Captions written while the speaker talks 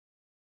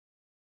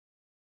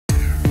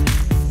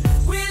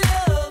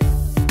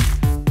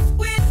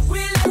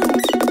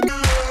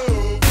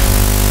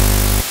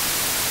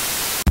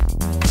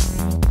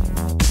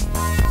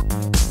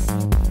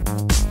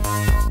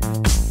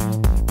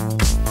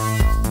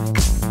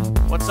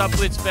What's up,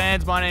 Blitz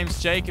fans? My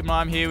name's Jake and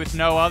I'm here with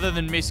no other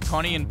than Miss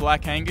Connie and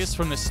Black Angus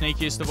from the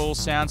sneakiest of all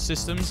sound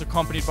systems,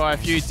 accompanied by a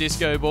few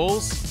disco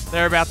balls.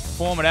 They're about to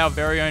perform at our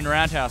very own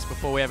Roundhouse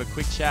before we have a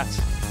quick chat.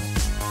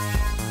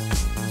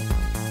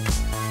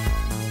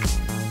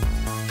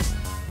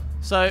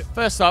 So,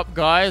 first up,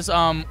 guys,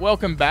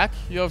 welcome back.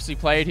 You obviously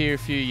played here a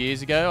few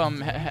years ago.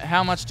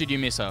 How much did you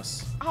miss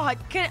us? Oh,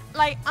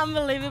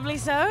 unbelievably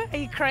so. Are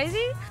you crazy?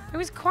 It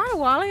was quite a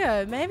while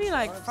ago, maybe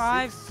like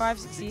five,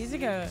 6 years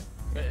ago.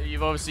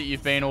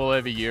 You've been all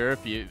over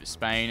Europe,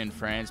 Spain and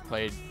France,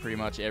 played pretty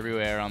much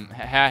everywhere.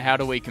 How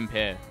do we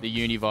compare the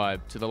uni vibe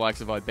to the likes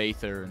of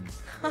Ibiza? And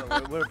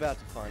well, we're about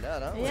to find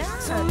out, aren't we? Yeah.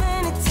 So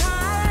many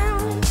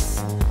times,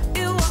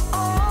 it was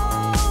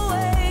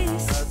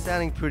always. It's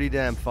sounding pretty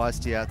damn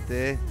feisty out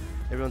there.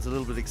 Everyone's a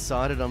little bit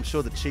excited. I'm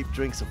sure the cheap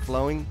drinks are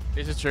flowing.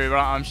 This is true, but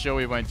I'm sure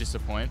we won't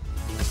disappoint.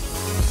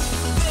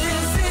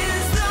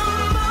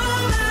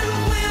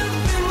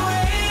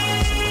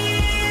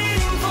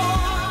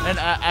 And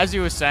as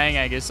you were saying,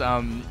 Angus,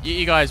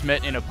 you guys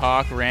met in a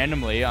park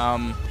randomly.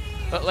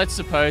 But let's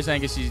suppose,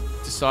 Angus, you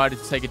decided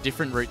to take a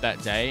different route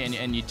that day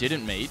and you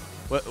didn't meet.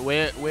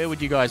 Where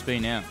would you guys be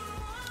now?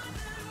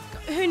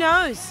 Who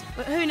knows?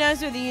 Who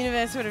knows where the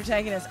universe would have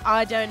taken us?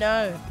 I don't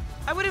know.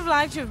 I would have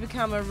liked to have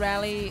become a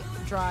rally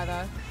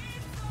driver.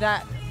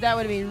 That would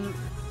have been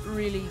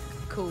really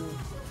cool.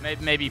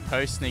 Maybe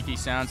post Sneaky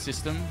Sound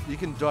System. You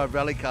can drive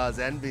rally cars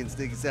and be in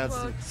Sneaky Sound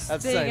System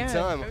at the same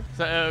time.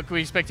 So can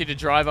we expect you to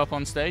drive up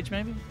on stage,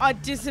 maybe? I'd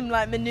do some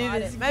like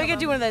maneuvers. Maybe I could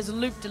do one of those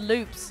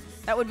loop-de-loops.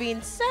 That would be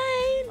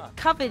insane.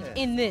 Covered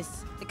in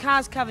this. The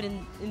car's covered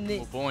in this.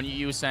 Well, Born,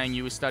 you were saying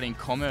you were studying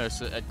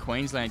commerce at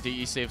Queensland. Do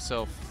you see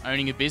yourself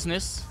owning a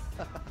business?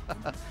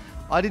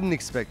 I didn't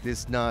expect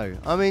this, no.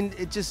 I mean,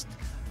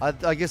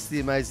 I guess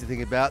the amazing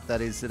thing about that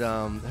is that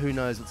who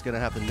knows what's going to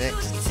happen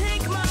next.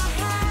 Take my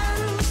hand.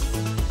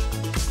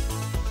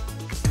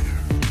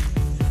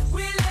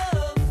 We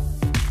love.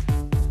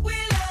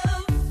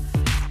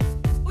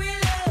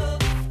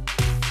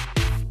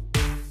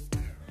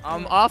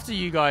 After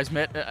you guys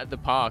met at the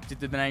park, did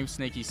the name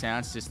Sneaky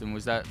Sound System,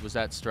 was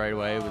that straight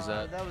away?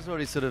 That was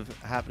already sort of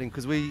happening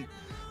because we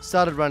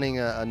started running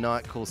a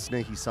night called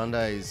Sneaky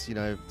Sundays, 3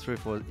 or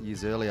 4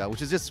 years earlier,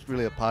 which is just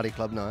really a party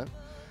club night.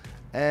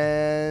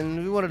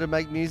 And we wanted to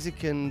make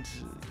music, and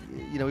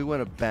we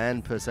weren't a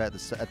band per se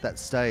at that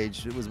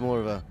stage. It was more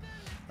of a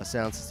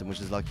sound system, which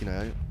is like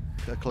a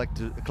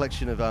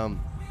collection of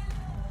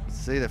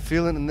see, they're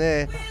feeling in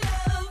there.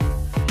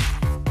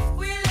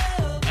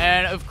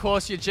 And of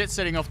course, you're jet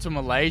setting off to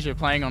Malaysia,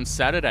 playing on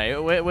Saturday.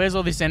 Where's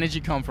all this energy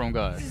come from,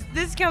 guys?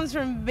 This comes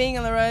from being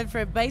on the road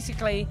for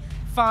basically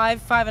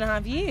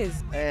 5.5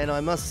 years. And I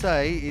must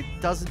say, it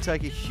doesn't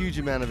take a huge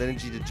amount of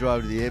energy to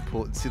drive to the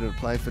airport and sit on a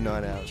plane for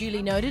 9 hours.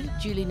 Duly noted,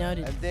 duly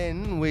noted. And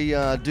then we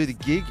do the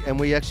gig, and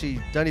we actually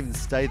don't even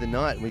stay the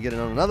night. We get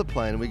on another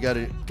plane, and we go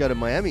to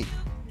Miami.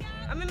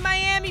 I'm in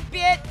Miami,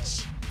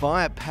 bitch.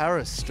 Via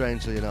Paris,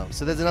 strangely enough.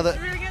 So there's another.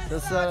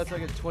 That's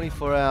like a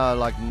 24-hour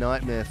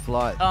nightmare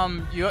flight.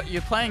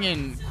 You're playing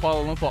in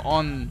Kuala Lumpur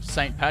on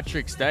St.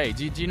 Patrick's Day.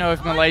 Do you know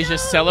if Malaysia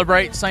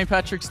celebrates St.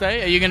 Patrick's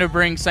Day? Are you going to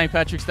bring St.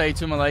 Patrick's Day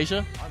to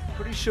Malaysia? I'm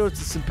pretty sure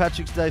it's a St.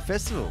 Patrick's Day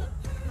festival.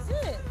 Is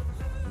it?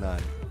 No,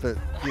 but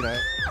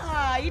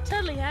Ah, you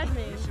totally had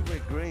me. You should wear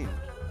green.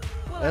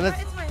 Well, And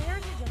it's my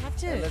heritage. I have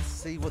to. And let's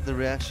see what the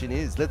reaction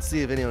is. Let's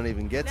see if anyone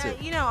even gets it.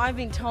 I've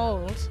been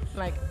told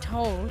by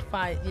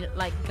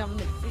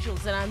government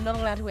officials that I'm not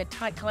allowed to wear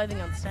tight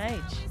clothing on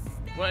stage.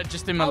 What,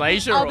 just in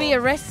Malaysia? I'll be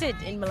arrested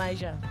in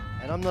Malaysia.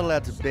 And I'm not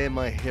allowed to bare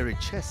my hairy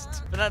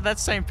chest. But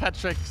that's St.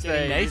 Patrick's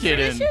Day It's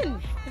naked.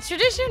 tradition. It's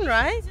tradition,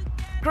 right?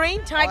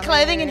 Green, tight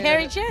clothing, and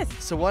hairy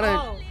chest. So why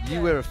don't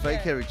you wear a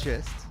fake hairy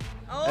chest,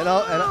 and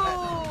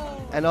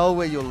I'll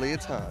wear your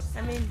leotard.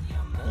 I mean,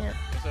 yeah.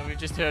 So we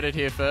just heard it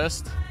here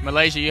first.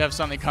 Malaysia, you have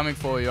something coming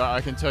for you, I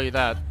can tell you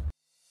that.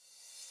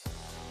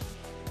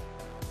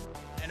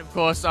 And of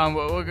course,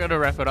 we're going to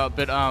wrap it up,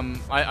 but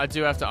I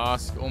do have to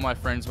ask, all my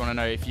friends want to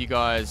know if you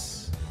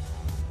guys,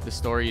 the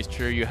story is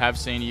true, you have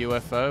seen a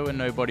UFO and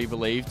nobody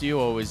believed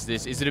you, or is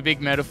it a big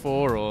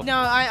metaphor? Or No,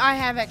 I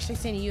have actually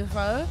seen a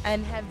UFO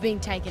and have been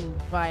taken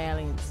by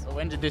aliens.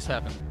 When did this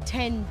happen?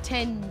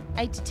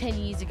 8 to 10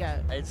 years ago.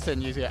 8 to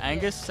 10 years ago.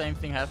 Angus, same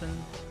thing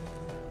happened?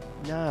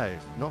 No,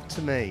 not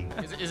to me.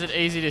 Is it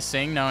easy to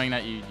sing knowing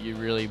that you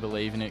really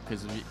believe in it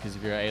because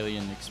of your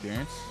alien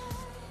experience?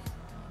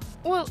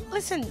 Well,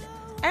 listen,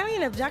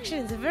 alien abduction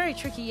is a very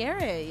tricky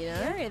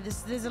area,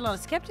 There's a lot of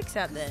skeptics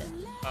out there.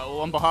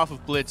 Well, on behalf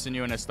of Blitz and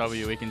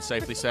UNSW, we can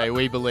safely say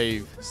we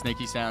believe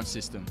Sneaky Sound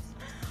System.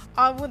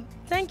 Well,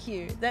 thank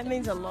you. That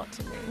means a lot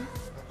to me.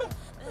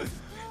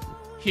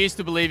 Here's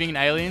to believing in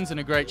aliens and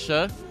a great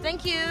show.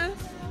 Thank you.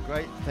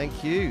 Great,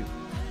 thank you.